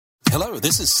Hello,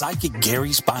 this is Psychic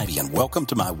Gary Spivey, and welcome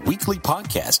to my weekly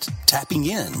podcast, Tapping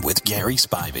In with Gary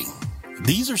Spivey.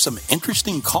 These are some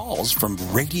interesting calls from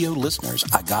radio listeners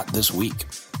I got this week.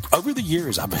 Over the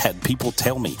years, I've had people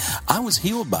tell me, I was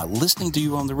healed by listening to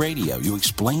you on the radio. You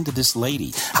explained to this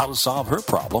lady how to solve her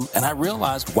problem, and I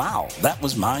realized, wow, that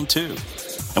was mine too.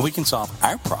 And we can solve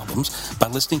our problems by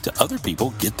listening to other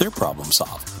people get their problem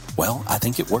solved. Well, I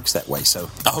think it works that way, so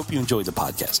I hope you enjoy the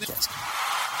podcast. Yes.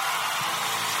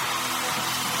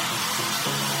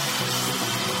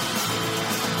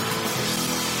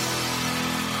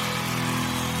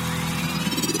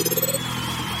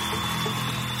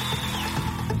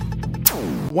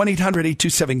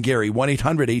 1-800-827-GARY,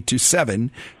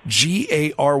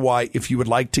 1-800-827-GARY if you would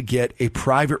like to get a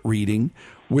private reading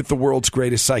with the world's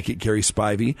greatest psychic, Gary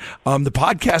Spivey. The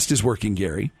podcast is working,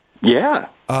 Gary. Yeah.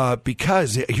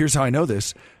 Because, here's how I know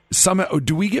this.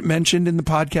 Do we get mentioned in the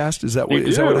podcast? Is that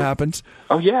what happens?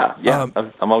 Oh, yeah. Yeah.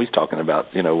 I'm always talking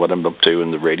about, what I'm up to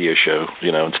in the radio show,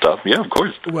 and stuff. Yeah, of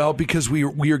course. Well, because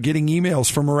we are getting emails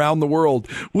from around the world.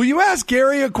 Will you ask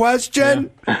Gary a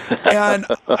question? Yeah. and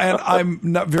I'm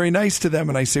not very nice to them.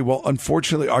 And I say, well,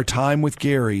 unfortunately, our time with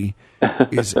Gary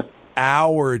is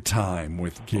our time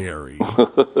with Gary.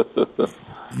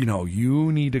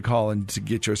 You need to call in to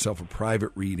get yourself a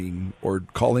private reading or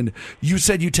call in. You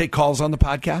said you take calls on the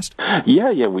podcast?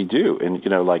 Yeah, we do. And,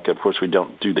 of course, we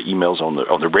don't do the emails on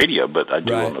the radio, but I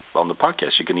do on the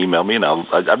podcast. You can email me, and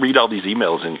I read all these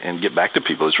emails and get back to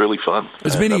people. It's really fun.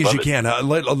 As many as you can.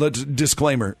 Let's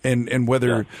disclaimer, and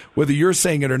whether you're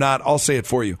saying it or not, I'll say it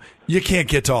for you. You can't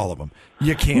get to all of them.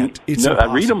 You can't. It's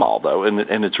impossible. I read them all though, and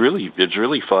it's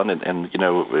really fun. And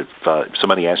if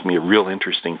somebody asks me a real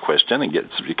interesting question and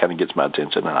it kind of gets my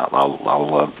attention, and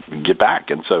I'll get back.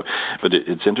 And so, but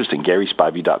it's interesting.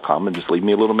 GarySpivey.com, and just leave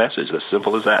me a little message. As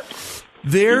simple as that.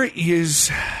 There is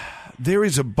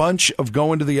a bunch of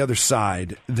going to the other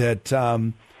side that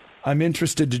I'm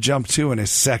interested to jump to in a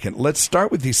second. Let's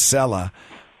start with Isela.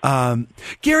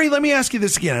 Gary, let me ask you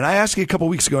this again, and I asked you a couple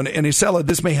weeks ago, and Isela,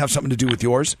 this may have something to do with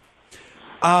yours.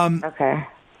 Okay.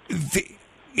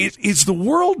 Is the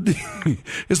world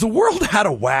out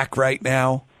of whack right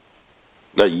now?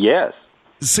 Yes.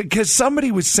 Because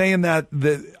somebody was saying that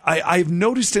I've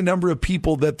noticed a number of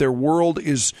people that their world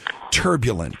is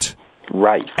turbulent.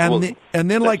 Right. And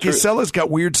then like Isela's got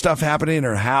weird stuff happening in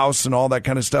her house and all that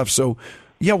kind of stuff. So,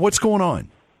 yeah, what's going on?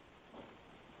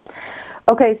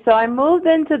 Okay, so I moved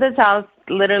into this house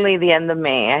literally the end of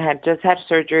May. I had just had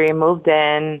surgery, moved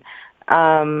in.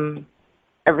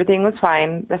 Everything was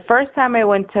fine. The first time I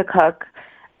went to cook,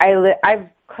 I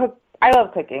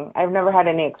love cooking. I've never had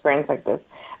any experience like this.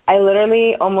 I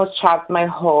literally almost chopped my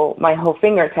whole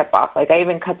fingertip off. Like, I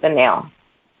even cut the nail.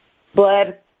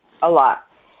 Bled a lot.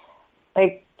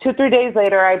 Like, 2-3 days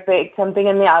later, I baked something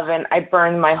in the oven. I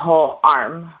burned my whole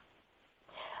arm.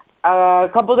 A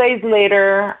couple days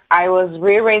later, I was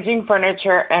rearranging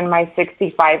furniture, and my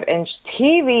 65-inch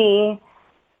TV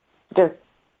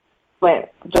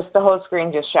just the whole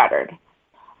screen just shattered.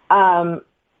 And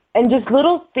just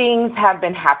little things have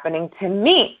been happening to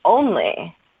me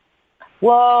only.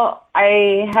 Well,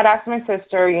 I had asked my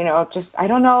sister, I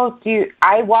don't know,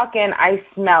 I walk in, I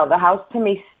smell, the house to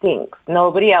me stinks.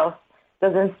 Nobody else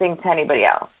doesn't stink to anybody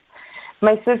else.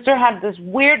 My sister had this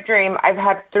weird dream. I've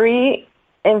had 3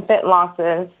 infant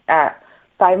losses at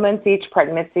 5 months each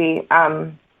pregnancy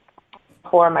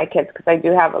for my kids, because I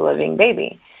do have a living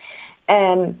baby.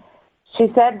 And she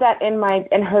said that in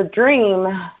her dream,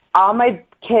 all my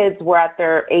kids were at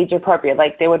their age appropriate,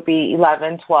 like they would be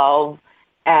 11, 12,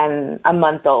 and a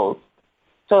month old.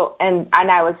 So, and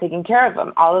I was taking care of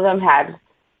them. All of them had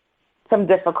some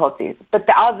difficulties. But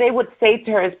all they would say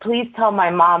to her is, please tell my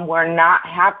mom we're not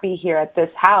happy here at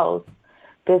this house.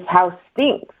 This house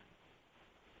stinks.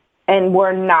 And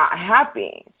we're not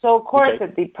happy. So, of course,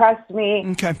 It depressed me.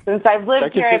 Okay. Since I've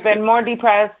lived here, I've been more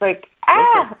depressed. Like,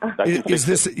 Is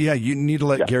this, you need to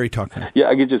let Gary talk. Yeah,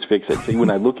 I could just fix it. See,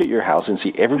 when I look at your house and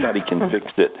see everybody can fix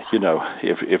it,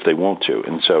 if they want to.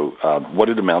 And so what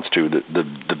it amounts to,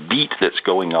 the beat that's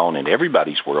going on in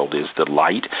everybody's world is the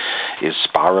light is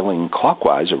spiraling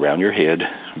clockwise around your head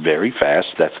very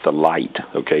fast. That's the light,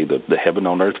 okay, the heaven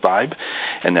on earth vibe.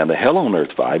 And now the hell on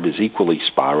earth vibe is equally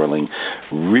spiraling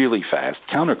really fast,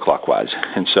 counterclockwise.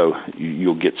 And so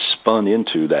you'll get spun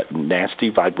into that nasty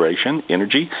vibration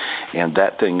energy. And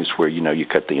that thing is where, you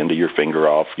cut the end of your finger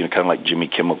off, kind of like Jimmy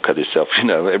Kimmel cut himself.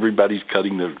 Everybody's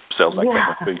cutting themselves.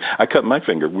 I cut my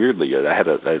finger weirdly. I had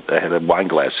a wine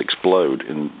glass explode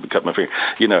and cut my finger.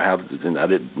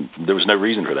 There was no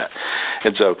reason for that.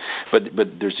 And so, but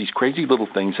there's these crazy little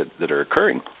things that are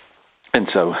occurring. And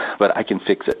so, but I can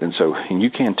fix it. And you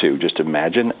can too. Just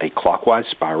imagine a clockwise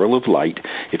spiral of light.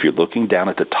 If you're looking down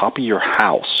at the top of your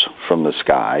house from the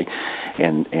sky,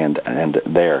 and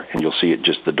there, and you'll see it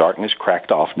just the darkness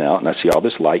cracked off now, and I see all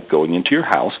this light going into your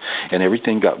house, and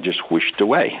everything got just whooshed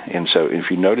away. And so,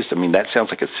 if you notice, I mean, that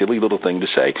sounds like a silly little thing to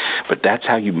say, but that's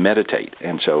how you meditate.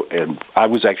 And I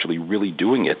was actually really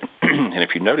doing it. And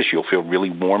if you notice, you'll feel really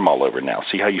warm all over now.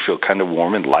 See how you feel kind of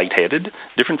warm and lightheaded?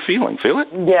 Different feeling. Feel it?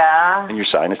 Yeah. And your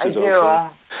sinuses I do.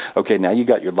 okay? Okay, now you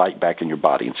got your light back in your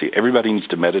body. And see, everybody needs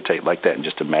to meditate like that and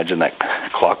just imagine that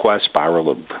clockwise spiral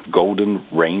of golden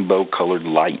rainbow-colored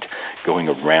light going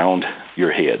around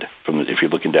your head if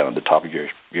you're looking down at the top of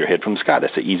your head from the sky.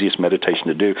 That's the easiest meditation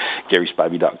to do.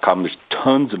 GarySpivey.com. There's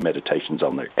tons of meditations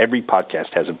on there. Every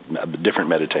podcast has a different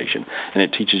meditation, and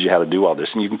it teaches you how to do all this,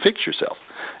 and you can fix yourself.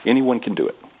 Anyone can do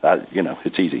it.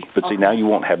 It's easy. But see, now you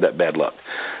won't have that bad luck.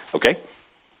 Okay?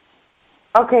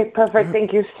 Okay, perfect.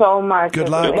 Thank you so much. Good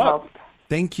luck. Really helped.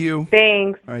 Thank you.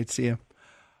 Thanks. All right, see you.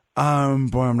 Boy,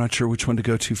 I'm not sure which one to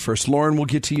go to first. Lauren, we'll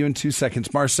get to you in 2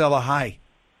 seconds. Marcella, hi.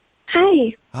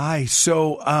 Hi. Hi.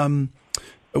 So,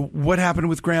 what happened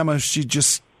with Grandma? She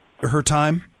just, her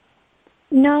time?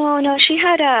 No, she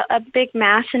had a big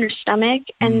mass in her stomach,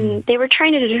 and they were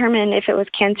trying to determine if it was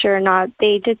cancer or not.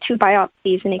 They did 2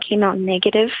 biopsies, and it came out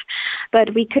negative,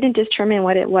 but we couldn't determine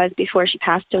what it was before she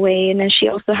passed away. And then she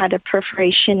also had a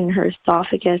perforation in her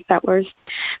esophagus that was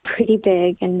pretty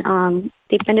big, and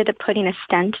they ended up putting a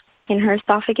stent in her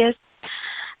esophagus,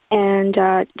 and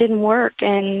didn't work.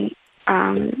 And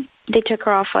they took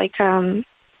her off IVs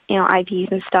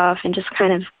and stuff, and just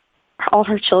kind of all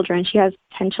her children, she has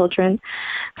 10 children,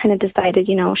 kind of decided,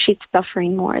 she's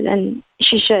suffering more than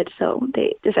she should, so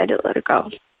they decided to let her go.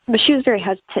 But she was very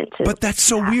hesitant to. But that's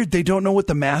so weird. They don't know what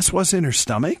the mass was in her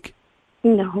stomach?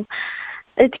 No.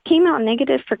 It came out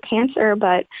negative for cancer,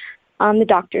 but the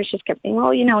doctors just kept saying,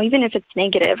 well, even if it's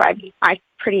negative, I'm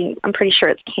pretty sure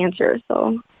it's cancer,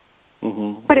 so.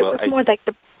 Mm-hmm. But it was more like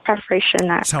the perforation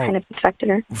that kind of affected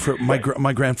her.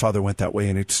 My grandfather went that way,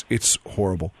 and it's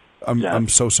horrible. I'm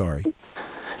so sorry.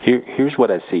 Here's what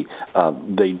I see.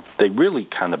 They really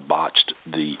kind of botched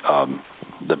the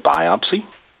biopsy,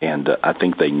 and I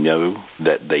think they know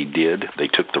that they did. They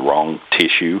took the wrong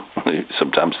tissue.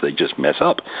 Sometimes they just mess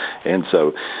up, and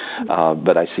so.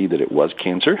 But I see that it was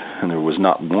cancer, and there was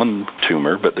not one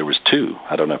tumor, but there was 2.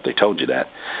 I don't know if they told you that,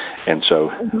 and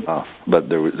so. But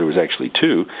there was actually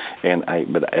 2,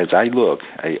 But as I look,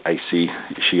 I see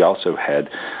she also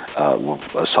had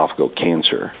esophageal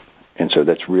cancer. And so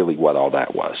that's really what all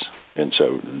that was.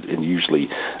 And usually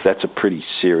that's a pretty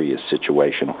serious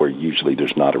situation where usually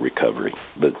there's not a recovery,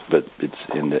 but it's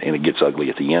and it gets ugly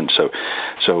at the end. So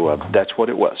that's what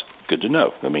it was. Good to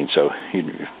know. I mean, so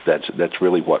that's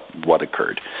really what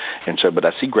occurred. And so, but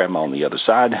I see Grandma on the other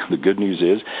side. The good news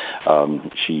is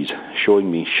she's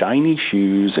showing me shiny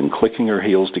shoes and clicking her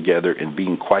heels together and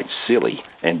being quite silly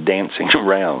and dancing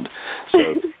around.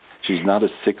 So. She's not a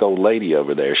sick old lady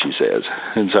over there, she says.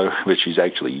 And so, but she's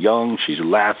actually young. She's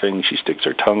laughing. She sticks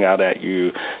her tongue out at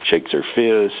you, shakes her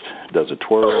fist, does a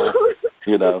twirl.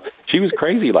 She was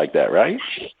crazy like that, right?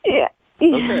 Yeah.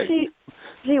 Okay.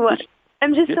 She was.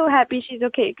 I'm just so happy she's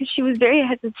okay because she was very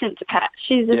hesitant to pass.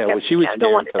 She's just I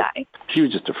don't want to die. She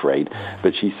was just afraid,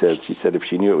 but she said if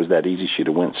she knew it was that easy, she'd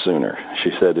have went sooner.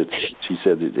 She said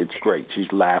it's great.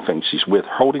 She's laughing. She's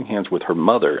holding hands with her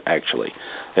mother actually,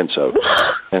 and so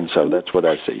that's what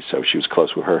I see. So she was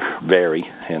close with her very,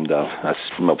 and I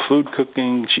smell food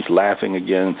cooking. She's laughing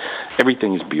again.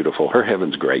 Everything is beautiful. Her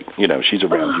heaven's great. She's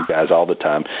around you guys all the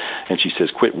time, and she says,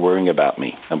 "Quit worrying about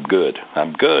me. I'm good.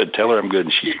 I'm good. Tell her I'm good."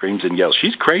 And she screams and yells.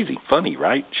 She's crazy, funny,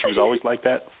 right? She was always like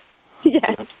that?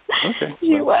 Yes. Okay.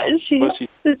 She was.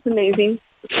 It's amazing.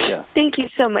 Yeah. Thank you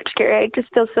so much, Gary. I just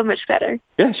feel so much better.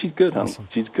 Yeah, she's good, honey.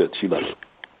 She's good. She loves it.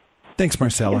 Thanks,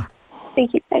 Marcella. Yeah.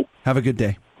 Thank you. Bye. Have a good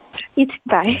day. You too.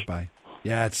 Bye. Bye.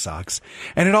 Yeah, it sucks.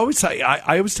 And I always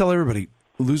tell everybody,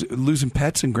 losing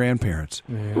pets and grandparents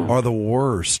are the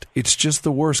worst. It's just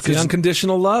the worst. It's the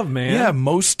unconditional love, man. Yeah,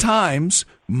 most times,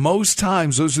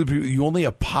 those are the people you only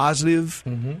have positive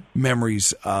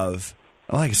memories of.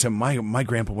 Like I said, my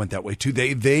grandpa went that way too.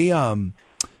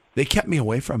 They kept me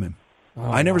away from him.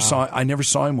 I never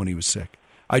saw him when he was sick.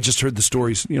 I just heard the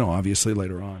stories, obviously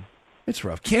later on. It's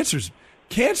rough. Cancer's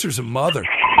a mother.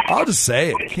 I'll just say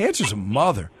it. Cancer's a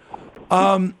mother.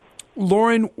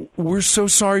 Lauren, we're so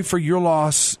sorry for your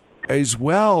loss as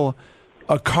well.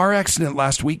 A car accident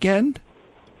last weekend?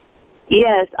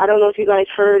 Yes, I don't know if you guys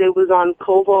heard. It was on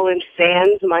Koval and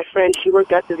Sands. My friend, she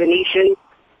worked at the Venetian.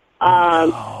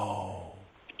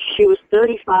 She was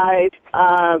 35.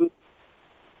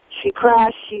 She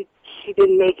crashed. She she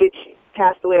didn't make it. She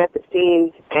passed away at the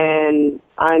scene, and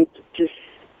I'm just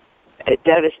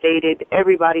devastated.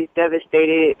 Everybody's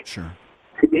devastated. Sure.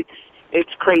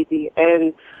 It's crazy.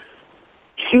 And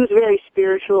she was very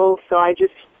spiritual, so I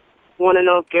just want to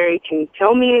know if Gary can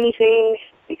tell me anything,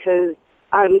 because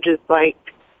I'm just like,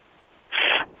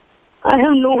 I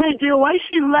have no idea why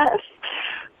she left.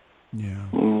 Yeah.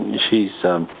 She's,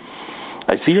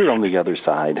 I see her on the other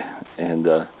side, and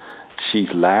she's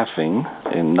laughing,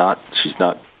 and she's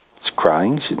not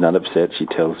crying. She's not upset. She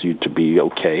tells you to be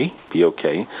okay. Be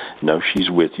okay. No, she's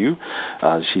with you.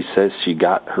 She says she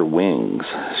got her wings.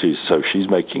 She's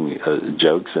making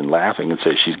jokes and laughing and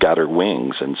says she's got her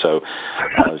wings. And so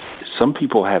some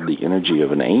people have the energy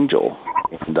of an angel.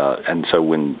 And so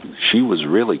when she was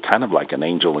really kind of like an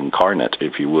angel incarnate,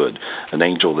 if you would, an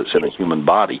angel that's in a human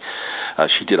body,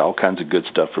 she did all kinds of good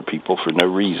stuff for people for no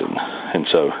reason. And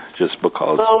so just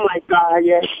because... Oh, my God,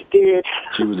 yes, she did.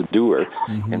 She was a doer.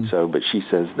 Mm-hmm. And so, but she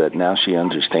says that now she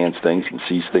understands things and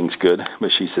sees things good.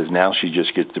 But she says now she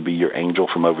just gets to be your angel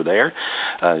from over there.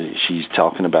 She's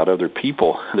talking about other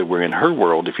people that were in her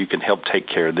world. If you can help take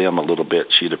care of them a little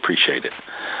bit, she'd appreciate it.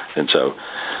 And so...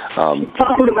 she's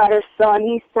talking about her son.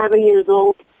 He's 7 years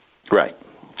old. Right.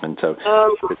 And so...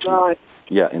 Oh, my God.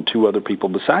 Yeah, and 2 other people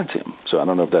besides him. So I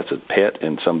don't know if that's a pet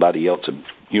and somebody else, a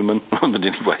human. But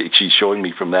anyway, she's showing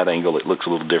me from that angle it looks a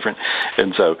little different.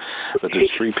 And so, but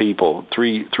there's 3 people,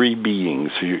 three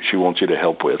beings she wants you to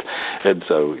help with. And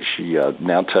so she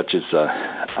now touches...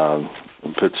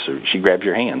 she grabs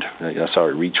your hand. I saw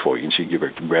her reach for you, and she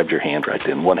grabbed your hand right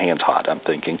then. One hand's hot, I'm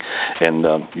thinking. And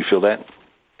you feel that?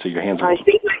 So your hands are... I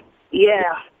think,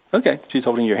 yeah. Okay, she's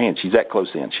holding your hand. She's that close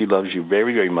in. She loves you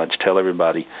very, very much. Tell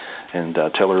everybody, and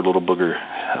tell her little booger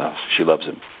she loves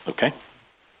him. Okay?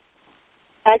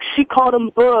 Actually, she called him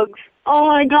Bugs. Oh,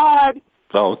 my God.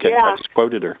 Oh, okay. Yeah. I just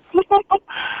quoted her.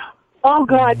 Oh,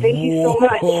 God, thank you so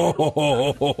much.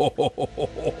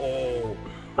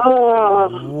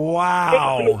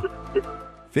 Wow.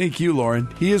 Thank you, Lauren.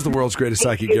 He is the world's greatest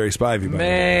psychic, Gary Spivey.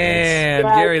 Man,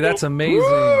 Gary, that's amazing.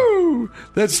 Woo!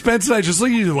 That Spence and I just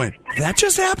looked at you and went, that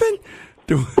just happened?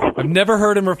 I've never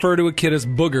heard him refer to a kid as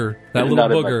booger. That little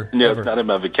booger. No, it's not in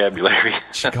my vocabulary.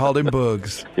 She called him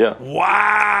Bugs. Yeah.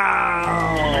 Wow.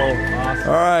 Awesome.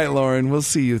 All right, Lauren, we'll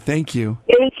see you. Thank you.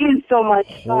 Thank you so much.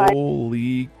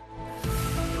 Holy.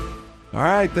 All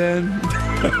right, then.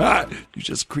 You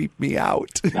just creeped me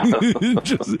out.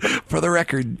 Just, for the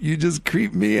record, you just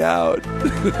creeped me out.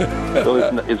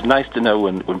 So it's nice to know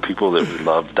when people that we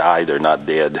love die, they're not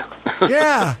dead.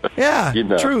 Yeah. You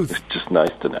know, Truth. It's just nice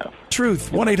to know.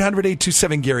 Truth.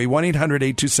 1-800-827-GARY.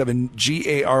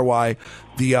 1-800-827-GARY.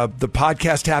 The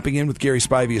podcast Tapping In with Gary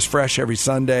Spivey is fresh every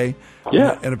Sunday.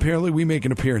 Yeah. And apparently we make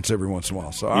an appearance every once in a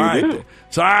while. So all do.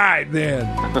 right then.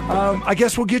 I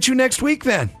guess we'll get you next week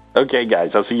then. Okay,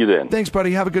 guys. I'll see you then. Thanks,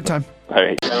 buddy. Have a good time. All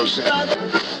right.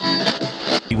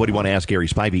 What do you want to ask Gary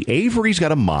Spivey? Avery's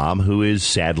got a mom who is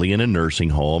sadly in a nursing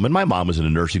home, and my mom was in a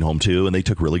nursing home too, and they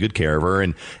took really good care of her.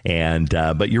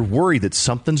 But you're worried that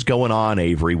something's going on,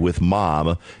 Avery, with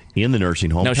mom in the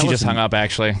nursing home. No, she just hung up,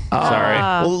 actually. Sorry.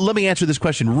 Well, let me answer this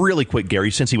question really quick,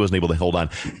 Gary, since he wasn't able to hold on.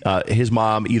 His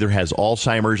mom either has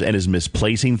Alzheimer's and is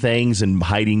misplacing things and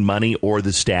hiding money, or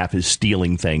the staff is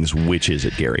stealing things. Which is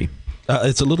it, Gary?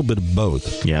 It's a little bit of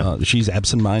both. Yeah. She's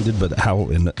absent-minded, but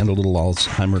and a little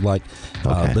Alzheimer-like.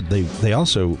 Okay. But they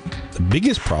also, the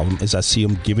biggest problem is I see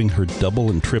them giving her double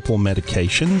and triple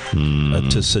medication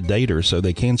to sedate her so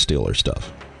they can steal her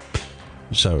stuff.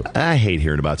 So I hate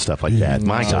hearing about stuff like that.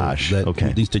 My gosh.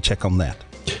 Okay. Needs to check on that.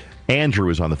 Andrew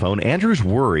is on the phone. Andrew's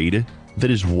worried that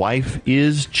his wife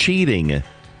is cheating.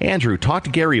 Andrew, talk to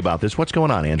Gary about this. What's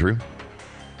going on, Andrew?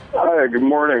 Hi, good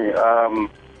morning.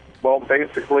 Well,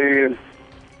 basically,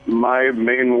 my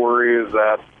main worry is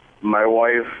that my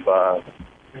wife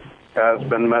has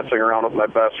been messing around with my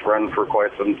best friend for quite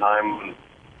some time.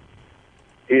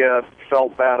 He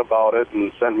felt bad about it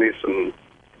and sent me some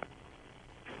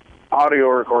audio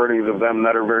recordings of them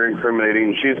that are very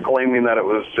incriminating. She's claiming that it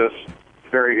was just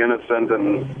very innocent,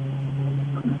 and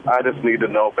I just need to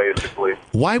know, basically.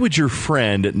 Why would your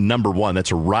friend, number one,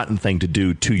 that's a rotten thing to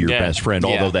do to your best friend,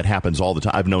 although that happens all the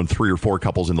time. I've known 3 or 4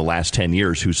 couples in the last 10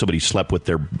 years who somebody slept with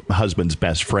their husband's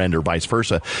best friend or vice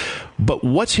versa. But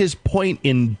what's his point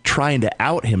in trying to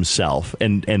out himself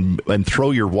and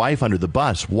throw your wife under the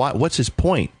bus? What's his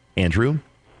point, Andrew?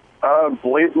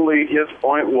 Blatantly, his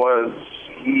point was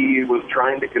he was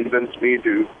trying to convince me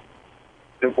to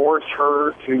divorce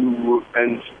her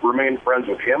and remain friends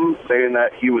with him, saying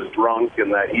that he was drunk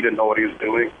and that he didn't know what he was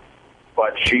doing.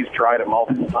 But she's tried it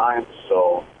multiple times,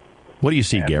 so What do you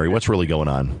see, Gary? What's really going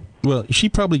on? Well, she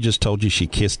probably just told you she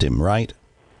kissed him, right?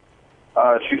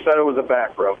 She said it was a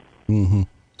back rub. Mm-hmm.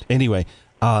 Anyway,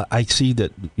 I see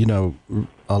that,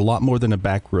 a lot more than a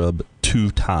back rub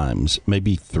 2 times,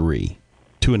 maybe 3,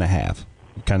 2.5.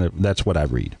 Kind of, that's what I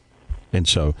read. And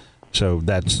so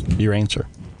that's your answer.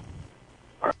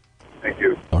 Thank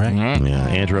you. All right. Mm-hmm. Yeah,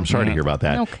 Andrew, I'm sorry to hear about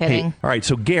that. No kidding. Hey, all right,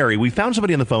 so Gary, we found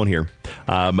somebody on the phone here.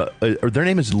 Their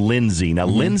name is Lindsay. Now,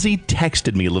 Lindsay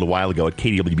texted me a little while ago at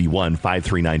KWB1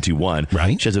 53921.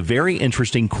 Right. She has a very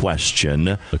interesting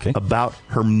question about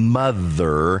her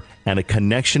mother and a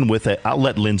connection with I'll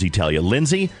let Lindsay tell you.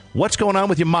 Lindsay, what's going on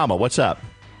with your mama? What's up?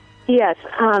 Yes.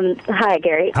 Hi,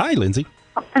 Gary. Hi, Lindsay.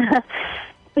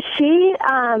 She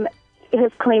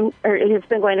has claimed, or has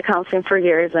been going to counseling for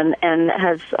years, and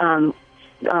has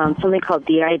something called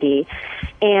DID.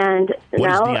 And what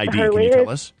now is DID? her Can latest, you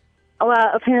tell us?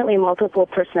 Well, apparently multiple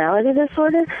personality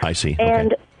disorder. I see.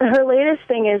 And her latest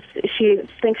thing is she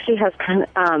thinks she has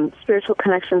spiritual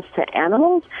connections to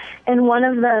animals, and one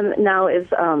of them now is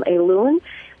a loon.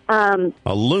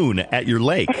 A loon at your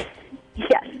lake.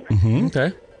 Yes. Mm-hmm.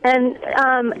 Okay. And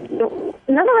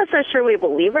none of us are sure we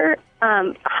believe her.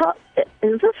 How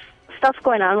is this stuff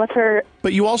going on with her?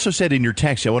 But you also said in your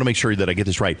text, I want to make sure that I get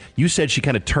this right. You said she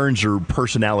kind of turns her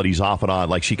personalities off and on,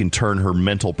 like she can turn her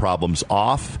mental problems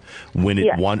off when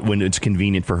when it's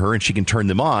convenient for her, and she can turn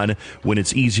them on when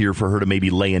it's easier for her to maybe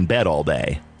lay in bed all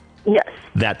day. Yes.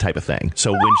 That type of thing.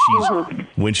 So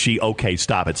when she okay,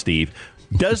 stop it, Steve.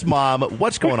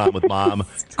 What's going on with Mom?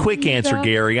 Quick answer,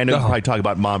 Gary. I know you probably talk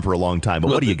about Mom for a long time, but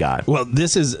what do you got? Well,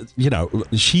 this is,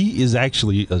 she is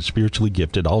actually spiritually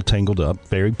gifted, all tangled up,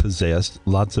 very possessed,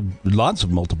 lots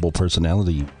of multiple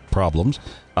personality problems,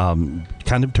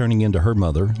 kind of turning into her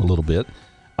mother a little bit,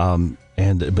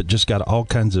 but just got all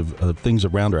kinds of things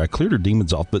around her. I cleared her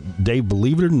demons off, but Dave,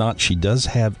 believe it or not, she does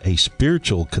have a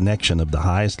spiritual connection of the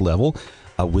highest level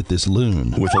with this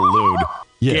loon. With a loon.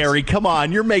 Yes. Gary, come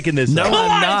on. You're making this No, up.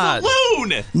 I'm not. It's a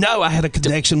loon. No, I had a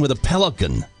connection with a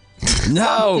pelican.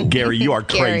 No. Gary, you are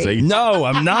crazy. No,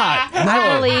 I'm not. No.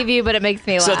 I believe you, but it makes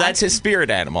me laugh. So that's his spirit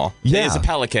animal. Yeah. Is a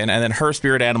pelican, and then her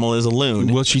spirit animal is a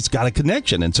loon. Well, she's got a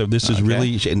connection, and so this is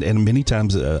really, and many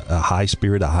times a high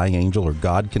spirit, a high angel, or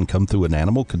God can come through an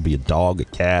animal. Could be a dog, a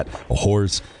cat, a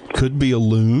horse. Could be a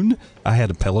loon. I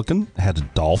had a pelican. I had a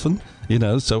dolphin.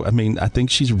 So I mean, I think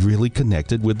she's really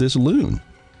connected with this loon.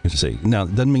 You see, now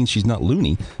it doesn't mean she's not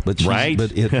loony, but she's,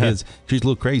 but it is she's a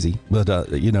little crazy. But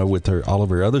with all of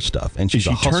her other stuff, and she's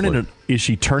a hustler. Is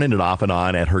she turning it off and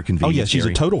on at her convenience? Oh yeah, she's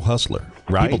a total hustler.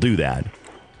 Right? People do that.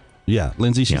 Yeah,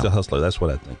 Lindsay, she's a hustler. That's what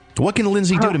I think. What can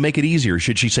Lindsay do to make it easier?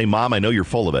 Should she say, "Mom, I know you're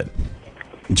full of it"?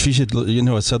 She should,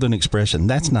 a Southern expression.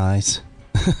 That's nice.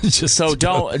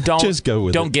 Don't just go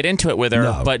with don't get into it with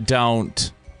her, but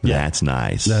don't. Yeah, that's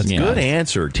nice. That's good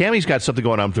answer. Tammy's got something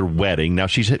going on with her wedding. Now,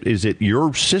 is it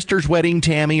your sister's wedding,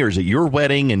 Tammy, or is it your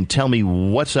wedding? And tell me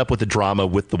what's up with the drama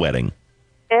with the wedding.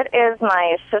 It is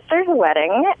my sister's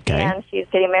wedding, and she's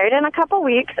getting married in a couple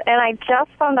weeks, and I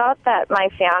just found out that my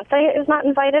fiancé is not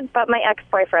invited, but my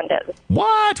ex-boyfriend is.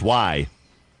 What? Why?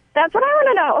 That's what I want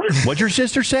to know. What'd your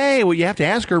sister say? Well, you have to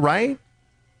ask her, right?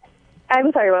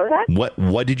 I'm sorry, what was that?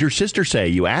 What did your sister say?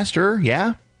 You asked her,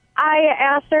 yeah? I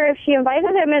asked her if she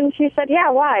invited him, and she said, yeah,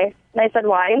 why? And I said,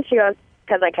 why? And she goes,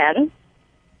 because I can.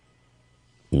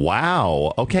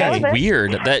 Wow. Okay. That's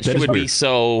weird. That she would be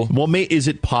so... Well, is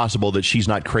it possible that she's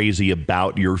not crazy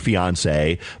about your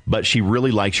fiancé, but she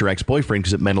really likes your ex-boyfriend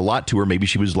because it meant a lot to her? Maybe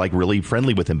she was really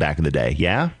friendly with him back in the day,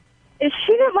 yeah? She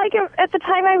didn't like him at the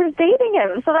time I was dating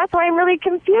him, so that's why I'm really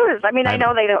confused. I mean, I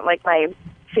know they don't like my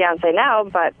fiancé now,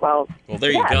 but, well,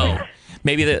 there you go.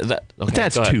 Maybe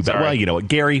that's too bad. Well, you know what,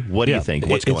 Gary, what do you think?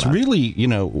 What's going on? It's really,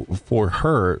 for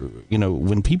her,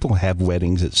 when people have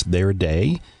weddings, it's their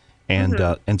day. And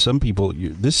and some people,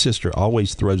 this sister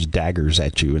always throws daggers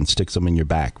at you and sticks them in your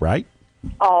back, right?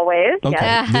 Always, okay.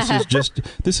 yes.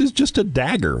 This is just a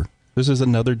dagger. This is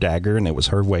another dagger, and it was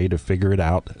her way to figure it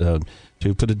out,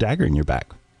 to put a dagger in your back.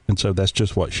 And so that's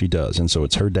just what she does. And so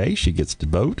it's her day. She gets to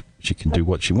vote. She can do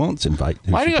what she wants. Invite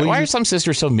who she pleases. Why are some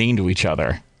sisters so mean to each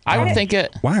other? I would think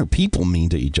it. Why are people mean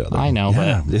to each other? I know,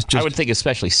 but it's just, I would think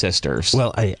especially sisters.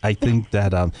 Well, I think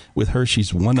that with her,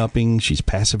 she's one-upping. She's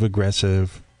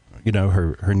passive-aggressive.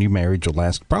 Her new marriage will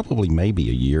last probably maybe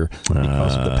a year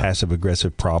because of the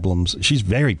passive-aggressive problems. She's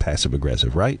very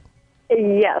passive-aggressive, right?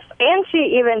 Yes, and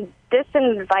she even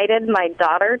disinvited my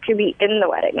daughter to be in the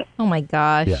wedding. Oh, my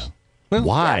gosh. Yeah. Well,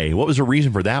 why? Yeah. What was the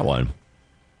reason for that one?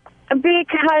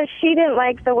 Because she didn't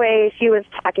like the way she was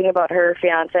talking about her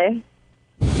fiancé.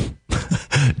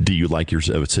 Do you like your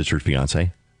sister's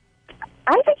fiancé?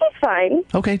 I think he's fine.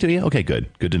 Okay, do you? Okay, good.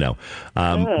 Good to know.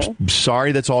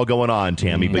 Sorry that's all going on,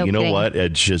 Tammy, but you know what?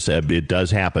 It's just, it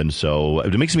does happen. So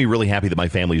it makes me really happy that my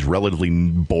family is relatively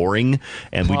boring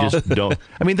and we just don't.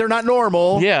 I mean, they're not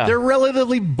normal. Yeah. They're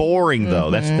relatively boring,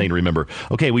 though. That's the thing to remember.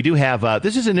 Okay, we do have,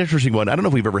 this is an interesting one. I don't know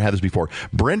if we've ever had this before.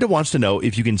 Brenda wants to know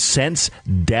if you can sense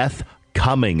death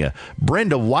coming.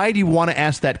 Brenda, why do you want to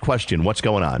ask that question? What's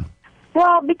going on?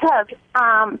 Well, because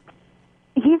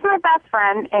he's my best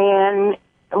friend, and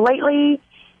lately,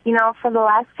 you know, for the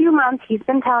last few months, he's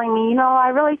been telling me, you know, I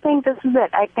really think this is it.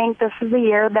 I think this is the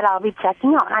year that I'll be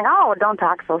checking out. I go, oh, don't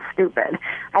talk so stupid.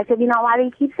 I said, you know, why do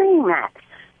you keep saying that?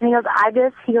 And he goes, I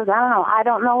don't know. I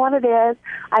don't know what it is.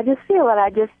 I just feel it. I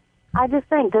just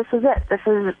think this is it.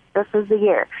 This is the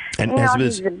year. And you know,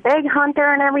 he's a big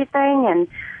hunter and everything, and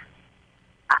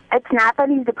it's not that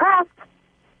he's depressed,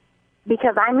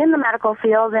 because I'm in the medical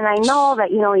field and I know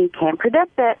that, you know, you can't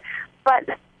predict it, but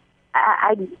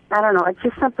I don't know. It's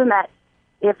just something that,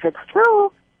 if it's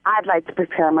true, I'd like to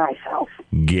prepare myself.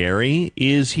 Gary,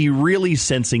 is he really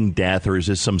sensing death, or is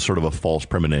this some sort of a false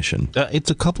premonition? It's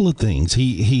a couple of things.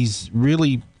 He's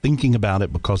really thinking about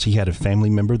it because he had a family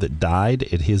member that died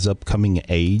at his upcoming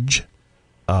age.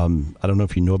 I don't know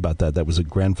if you know about that. That was a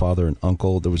grandfather and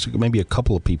uncle. There was maybe a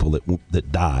couple of people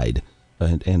that died.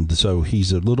 And so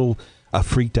he's a little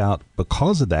freaked out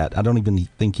because of that. I don't even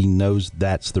think he knows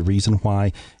that's the reason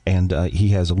why. And he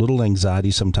has a little anxiety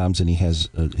sometimes, and he has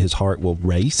his heart will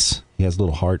race. He has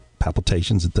little heart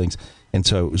palpitations and things. And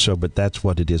so, but that's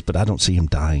what it is. But I don't see him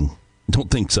dying. Don't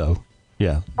think so.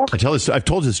 Yeah. I've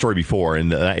told this story before,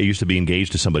 and I used to be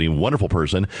engaged to somebody, a wonderful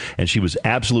person, and she was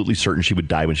absolutely certain she would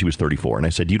die when she was 34. And I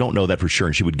said, you don't know that for sure.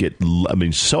 And she would get,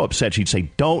 so upset. She'd say,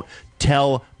 don't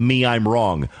tell me I'm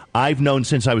wrong. I've known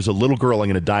since I was a little girl I'm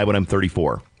going to die when I'm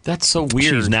 34. That's so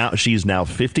weird. She's now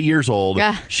 50 years old.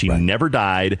 Yeah. She never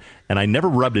died, and I never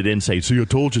rubbed it in and say, see, I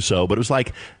told you so. But it was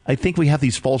like, I think we have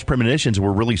these false premonitions.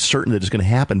 We're really certain that it's going to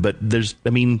happen. But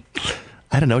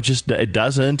I don't know, it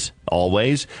doesn't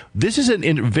always. This is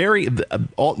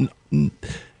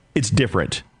it's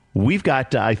different. We've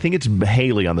got, I think it's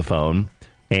Haley on the phone,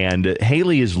 and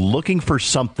Haley is looking for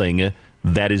something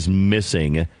that is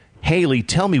missing. Haley,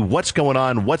 tell me what's going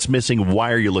on, what's missing,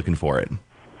 why are you looking for it?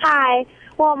 Hi.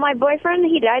 Well, my boyfriend,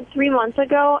 he died 3 months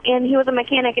ago, and he was a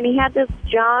mechanic, and he had this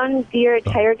John Deere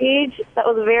tire gauge that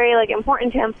was very,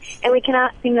 important to him, and we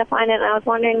cannot seem to find it, and I was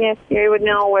wondering if Gary would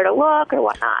know where to look or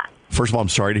whatnot. First of all, I'm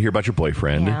sorry to hear about your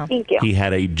boyfriend. Yeah. Thank you. He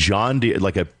had a John Deere,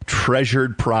 like a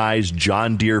treasured prize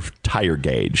John Deere tire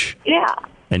gauge. Yeah.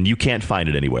 And you can't find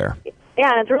it anywhere.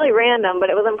 Yeah, and it's really random, but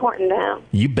it was important to him.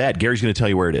 You bet. Gary's going to tell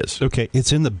you where it is. Okay,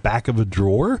 it's in the back of a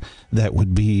drawer that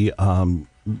would be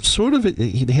sort of,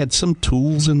 he had some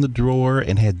tools in the drawer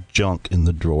and had junk in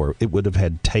the drawer. It would have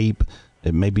had tape.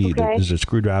 It maybe there's a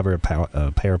screwdriver,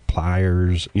 a pair of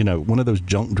pliers, one of those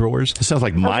junk drawers. It sounds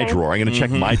like my drawer. I'm going to check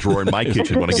my drawer in my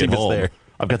kitchen when I get home. There.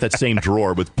 I've got that same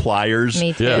drawer with pliers.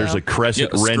 Me too. There's a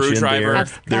crescent wrench in there.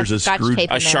 There's a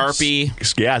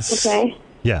Sharpie. Yes. Okay.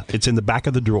 Yeah, it's in the back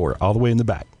of the drawer, all the way in the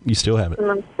back. You still have it. In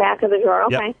the back of the drawer.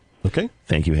 Okay. Yep. Okay.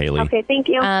 Thank you, Haley. Okay, thank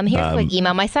you. Here's a quick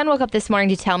email. My son woke up this morning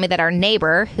to tell me that our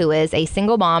neighbor, who is a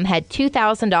single mom, had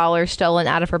 $2,000 stolen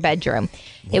out of her bedroom.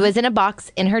 It was in a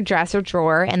box in her dresser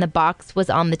drawer, and the box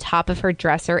was on the top of her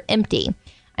dresser empty.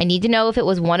 I need to know if it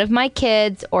was one of my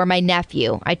kids or my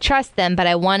nephew. I trust them, but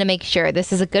I want to make sure.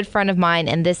 This is a good friend of mine,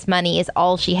 and this money is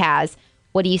all she has.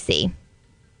 What do you see?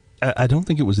 I don't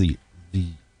think it was the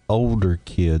older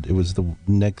kid. It was the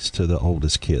next to the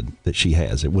oldest kid that she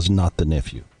has. It was not the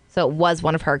nephew. So it was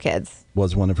one of her kids.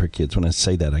 Was one of her kids. When I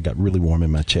say that, I got really warm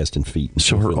in my chest and feet.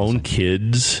 So her own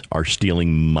kids are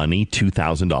stealing money,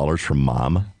 $2,000 from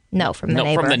mom? No, from the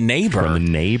neighbor. From the neighbor. From the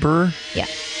neighbor? Yeah.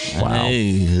 Wow.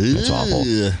 That's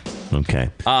awful. Okay.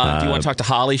 Do you want to talk to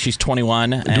Holly? She's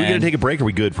 21. Do we get to take a break, or are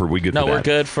we good for No, we're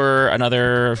good for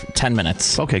another 10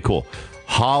 minutes. Okay, cool.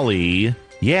 Holly.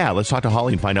 Yeah, let's talk to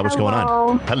Holly and find out what's going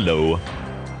on. Hello.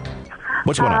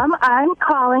 What's going on? I'm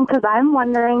calling because I'm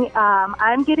wondering,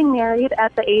 I'm getting married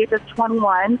at the age of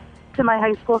 21 to my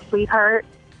high school sweetheart.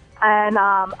 And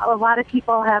a lot of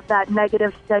people have that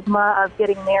negative stigma of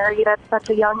getting married at such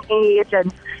a young age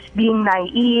and being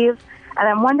naive. And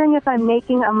I'm wondering if I'm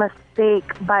making a mistake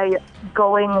by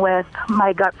going with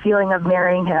my gut feeling of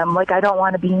marrying him. I don't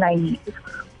want to be naive.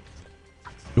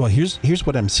 Well, here's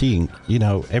what I'm seeing.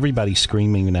 Everybody's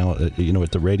screaming now, at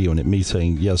the radio and at me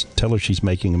saying, yes, tell her she's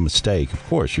making a mistake. Of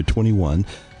course, you're 21.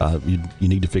 You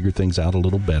need to figure things out a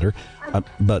little better.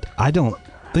 But I don't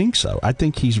think so. I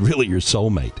think he's really your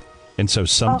soulmate. And so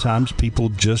sometimes people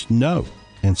just know.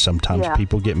 And sometimes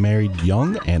people get married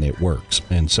young and it works.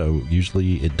 And so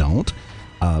usually it don't.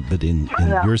 But in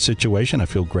your situation, I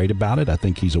feel great about it. I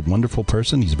think he's a wonderful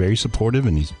person. He's very supportive,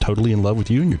 and he's totally in love with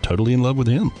you, and you're totally in love with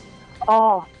him.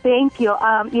 Oh, thank you.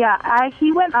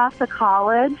 He went off to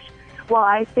college while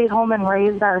I stayed home and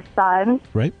raised our son.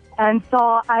 Right. And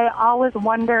so I always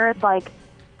wondered,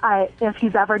 if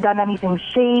he's ever done anything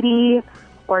shady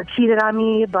or cheated on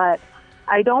me, but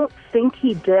I don't think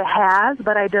he has,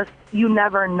 but you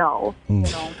never know. You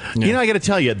know, I got to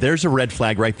tell you, there's a red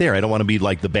flag right there. I don't want to be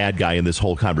like the bad guy in this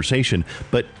whole conversation,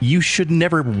 but you should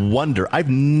never wonder. I've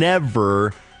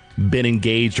never been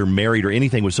engaged or married or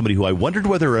anything with somebody who I wondered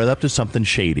whether they're up to something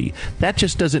shady. That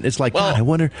just doesn't, it's like, God, I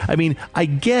wonder. I mean, I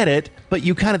get it, but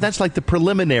you kind of, that's like the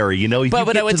preliminary, you know?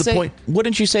 But I would say,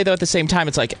 wouldn't you say, though, at the same time,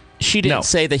 it's like, she didn't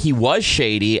say that he was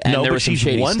shady and there was some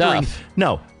shady stuff.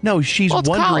 No, she's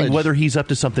wondering whether he's up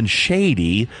to something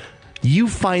shady. You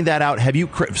find that out.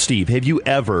 Steve, have you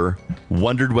ever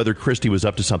wondered whether Christy was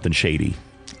up to something shady?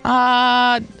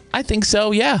 I think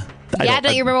so, yeah.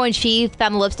 Don't you remember when she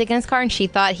found the lipstick in his car and she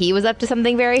thought he was up to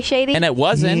something very shady? And it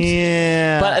wasn't.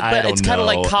 Yeah, but it's kind of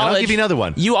like college. I'll give you another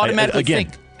one. You automatically think.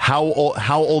 How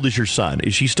old is your son?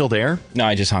 Is she still there? No,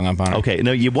 I just hung up on her. Okay,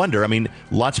 no, you wonder. I mean,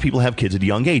 lots of people have kids at a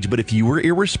young age, but if you were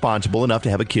irresponsible enough to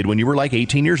have a kid when you were like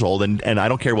 18 years old, and I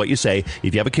don't care what you say,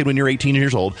 if you have a kid when you're 18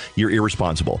 years old, you're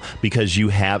irresponsible because you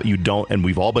don't, and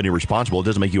we've all been irresponsible. It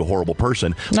doesn't make you a horrible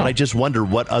person, but I just wonder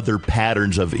what other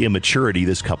patterns of immaturity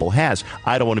this couple has.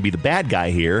 I don't want to be the bad guy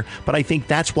here, but I think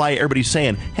that's why everybody's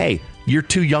saying, hey, you're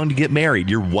too young to get married.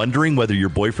 You're wondering whether your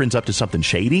boyfriend's up to something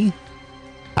shady?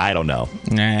 I don't know.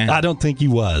 I don't think he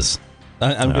was.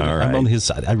 I'm on his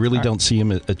side. I really don't see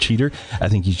him a cheater. I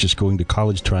think he's just going to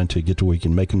college trying to get to where he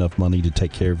can make enough money to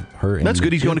take care of her. And that's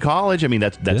good. He's going to college. I mean,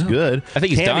 that's good. I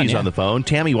think he's Tammy's done, on the phone.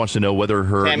 Tammy wants to know whether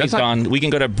her... Tammy's gone. We can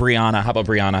go to Brianna. How about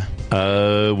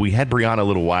Brianna? We had Brianna a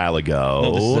little while ago.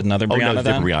 No, this is another Brianna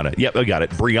then? Brianna. Yep, I got it.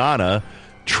 Brianna,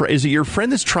 is it your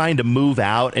friend that's trying to move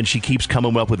out and she keeps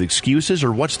coming up with excuses,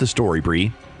 or what's the story,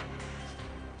 Bree?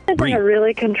 It's been a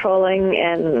really controlling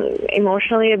and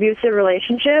emotionally abusive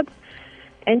relationship,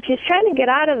 and she's trying to get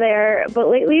out of there, but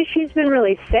lately she's been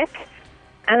really sick,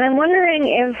 and I'm wondering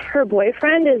if her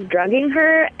boyfriend is drugging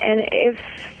her, and if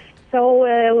so,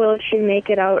 will she make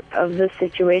it out of the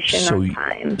situation on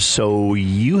time? So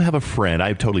you have a friend,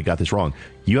 I've totally got this wrong,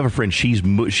 you have a friend, she's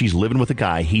living with a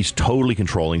guy, he's totally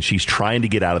controlling, she's trying to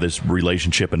get out of this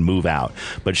relationship and move out,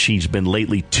 but she's been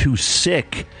lately too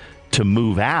sick to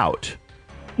move out.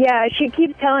 Yeah, she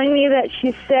keeps telling me that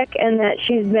she's sick and that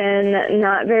she's been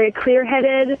not very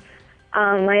clear-headed.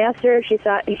 I asked her if she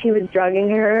thought he was drugging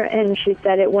her, and she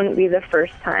said it wouldn't be the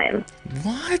first time.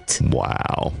 What?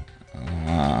 Wow.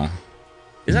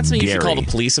 Is that something you should call the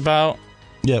police about?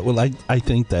 Yeah, well, I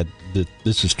think that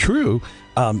this is true,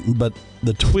 but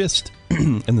the twist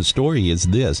in the story is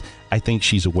this. I think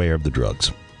she's aware of the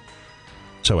drugs.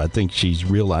 So I think she's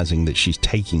realizing that she's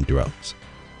taking drugs.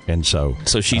 And so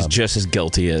she's just as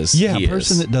guilty as he a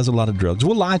person that does a lot of drugs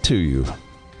will lie to you,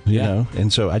 you know.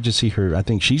 And so I just see her. I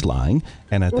think she's lying,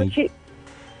 and I think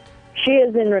she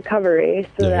is in recovery.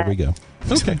 So there we go.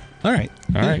 Okay, all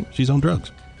right. She's on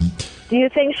drugs. Do you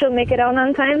think she'll make it out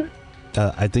on time?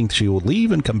 I think she will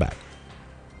leave and come back.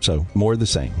 So more of the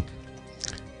same.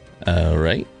 All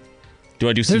right. Do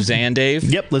I do Suzanne, Dave?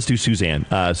 Yep, let's do Suzanne.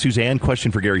 Suzanne,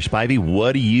 question for Gary Spivey.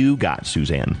 What do you got,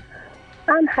 Suzanne?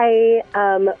 Hi.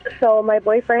 So my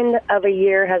boyfriend of a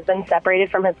year has been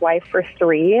separated from his wife for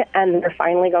 3, and they're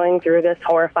finally going through this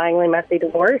horrifyingly messy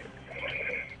divorce.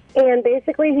 And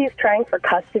basically he's trying for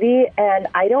custody, and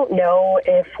I don't know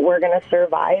if we're going to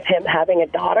survive him having a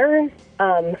daughter.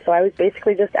 So I was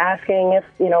basically just asking if,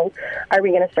 are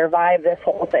we going to survive this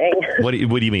whole thing? What do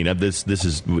you mean?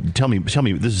 Tell me,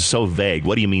 this is so vague.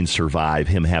 What do you mean survive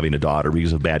him having a daughter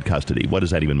because of bad custody? What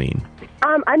does that even mean?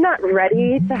 I'm not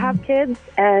ready to have kids,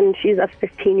 and she's a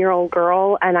 15-year-old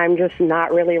girl, and I'm just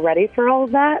not really ready for all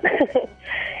of that.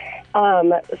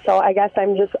 So I guess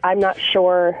I'm not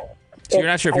sure. So you're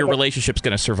not sure if your relationship's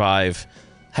going to survive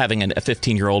having a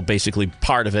 15-year-old basically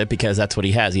part of it because that's what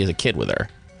he has. He has a kid with her.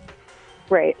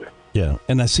 Right. Yeah,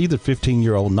 and I see the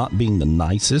 15-year-old not being the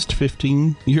nicest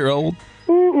 15-year-old.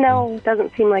 No,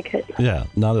 doesn't seem like it. Yeah,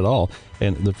 not at all.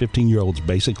 And the 15-year-old's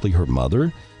basically her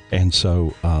mother. And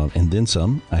so, and then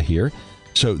some, I hear.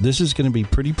 So this is going to be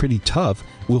pretty tough.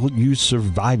 Will you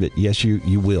survive it? Yes,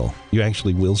 you will. You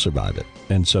actually will survive it.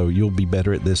 And so you'll be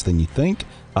better at this than you think.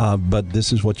 But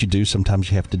this is what you do. Sometimes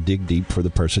you have to dig deep for the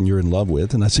person you're in love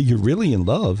with. And I see you're really in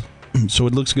love. So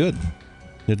it looks good.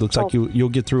 It looks like you'll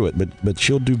get through it. But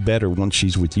she'll do better once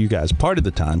she's with you guys. Part of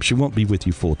the time, she won't be with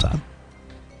you full time.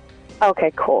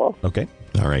 Okay, cool. Okay.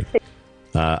 All right.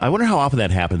 I wonder how often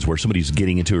that happens where somebody's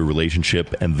getting into a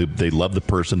relationship and they love the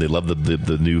person, they love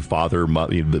the new father,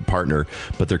 the partner,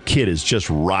 but their kid is just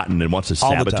rotten and wants to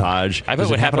sabotage. I bet it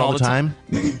would happen all the time.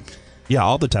 Yeah,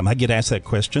 all the time. I get asked that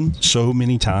question so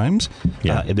many times.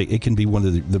 Yeah, it can be one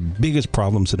of the biggest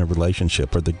problems in a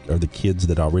relationship are the kids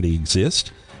that already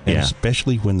exist, and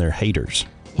especially when they're haters.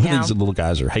 These little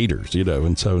guys are haters,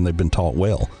 and they've been taught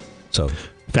well. So,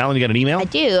 Fallon, you got an email? I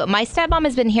do. My stepmom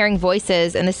has been hearing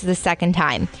voices, and this is the second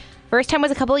time. First time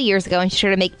was a couple of years ago, and she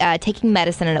started taking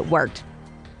medicine, and it worked.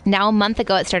 Now, a month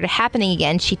ago, it started happening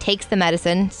again. She takes the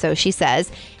medicine, so she says,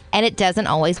 and it doesn't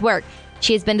always work.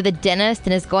 She has been to the dentist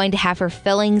and is going to have her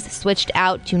fillings switched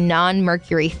out to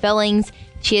non-mercury fillings.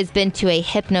 She has been to a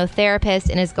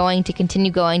hypnotherapist and is going to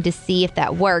continue going to see if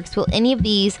that works. Will any of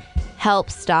these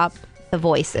help stop the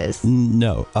voices?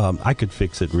 No, I could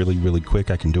fix it really, really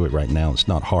quick. I can do it right now. It's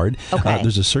not hard. Okay.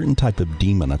 There's a certain type of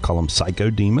demon. I call them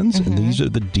psychodemons, and these are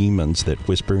the demons that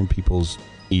whisper in people's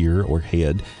ear or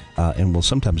head and will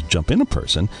sometimes jump in a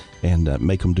person and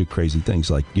make them do crazy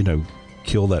things like,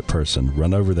 kill that person,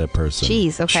 run over that person,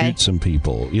 shoot some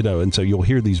people, and so you'll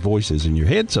hear these voices in your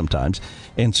head sometimes.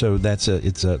 And so they're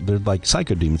like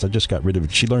psychodemons. I just got rid of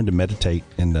it. She learned to meditate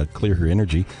and clear her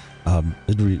energy.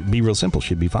 It'd be real simple.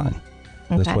 She'd be fine.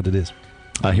 That's what it is.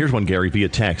 Here's one, Gary, via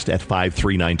text at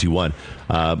 53921.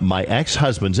 My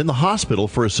ex-husband's in the hospital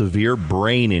for a severe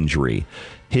brain injury.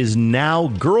 His now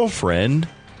girlfriend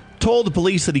told the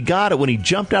police that he got it when he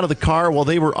jumped out of the car while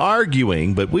they were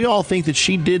arguing, but we all think that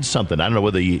she did something. I don't know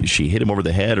whether she hit him over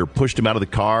the head or pushed him out of the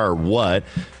car or what.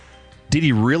 Did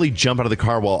he really jump out of the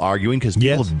car while arguing? Because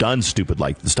people have done stupid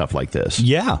stuff like this.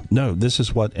 Yeah. No, this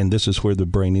is where the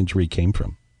brain injury came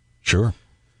from. Sure.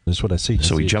 That's what I see.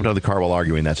 So he jumped out of the car while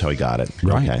arguing. That's how he got it.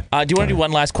 Right. Okay. Do you want to do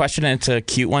one last question? And it's a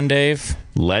cute one, Dave.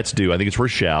 Let's do. I think it's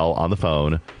Rochelle on the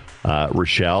phone.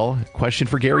 Rochelle, question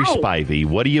for Gary Spivey.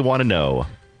 What do you want to know?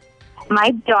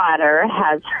 My daughter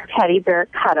has her teddy bear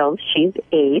Cuddles. She's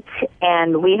 8,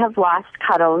 and we have lost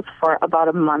Cuddles for about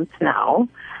a month now.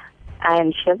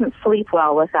 And she doesn't sleep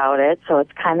well without it, so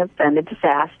it's kind of been a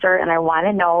disaster. And I want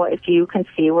to know if you can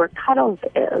see where Cuddles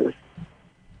is.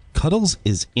 Cuddles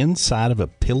is inside of a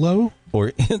pillow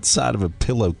or inside of a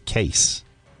pillowcase?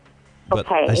 But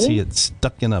Okay. I see it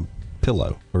stuck in a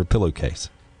pillow or a pillowcase.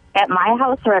 At my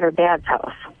house or at her dad's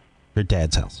house? Her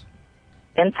dad's house.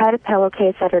 Inside a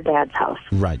pillowcase at her dad's house.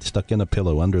 Right, stuck in a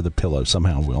pillow, under the pillow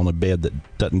somehow, on a bed that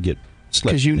doesn't get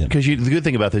slept in. Because the good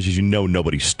thing about this is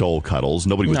nobody stole Cuddles.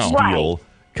 Nobody would steal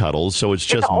Cuddles, so it's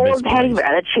just an old teddy bear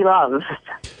that she loves.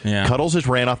 Yeah. Cuddles has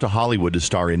ran off to Hollywood to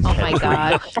star in Ted 3. Oh, my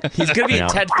gosh. He's going to be in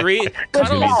Ted 3? He's going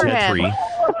to be in Ted 3.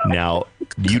 Now,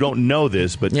 you don't know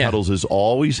this, but Cuddles has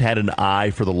always had an eye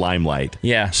for the limelight.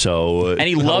 Yeah. So, and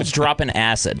he loves dropping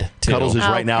acid, too. Cuddles is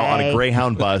right now on a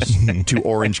Greyhound bus to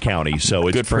Orange County. So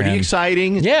it's pretty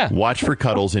exciting. Yeah. Watch for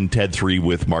Cuddles in Ted 3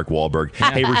 with Mark Wahlberg.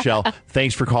 Hey, Rochelle,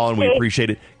 thanks for calling. We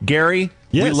appreciate it. Gary,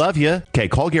 we love you. Okay,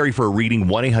 call Gary for a reading,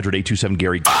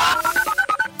 1-800-827-GARY.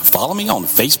 Follow me on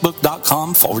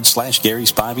Facebook.com/Gary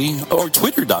Spivey or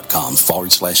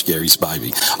Twitter.com/Gary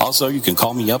Spivey. Also, you can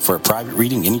call me up for a private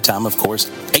reading anytime, of course,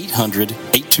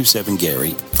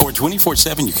 800-827-GARY. Or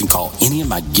 24/7, you can call any of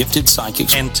my gifted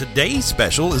psychics. And today's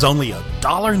special is only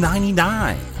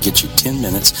 $1.99. Get you 10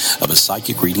 minutes of a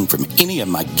psychic reading from any of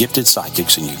my gifted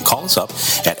psychics, and you can call us up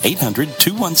at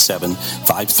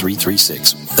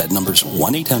 800-217-5336. That number's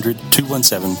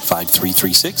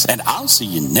 1-800-217-5336. And I'll see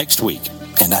you next week.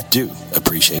 And I do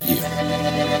appreciate you.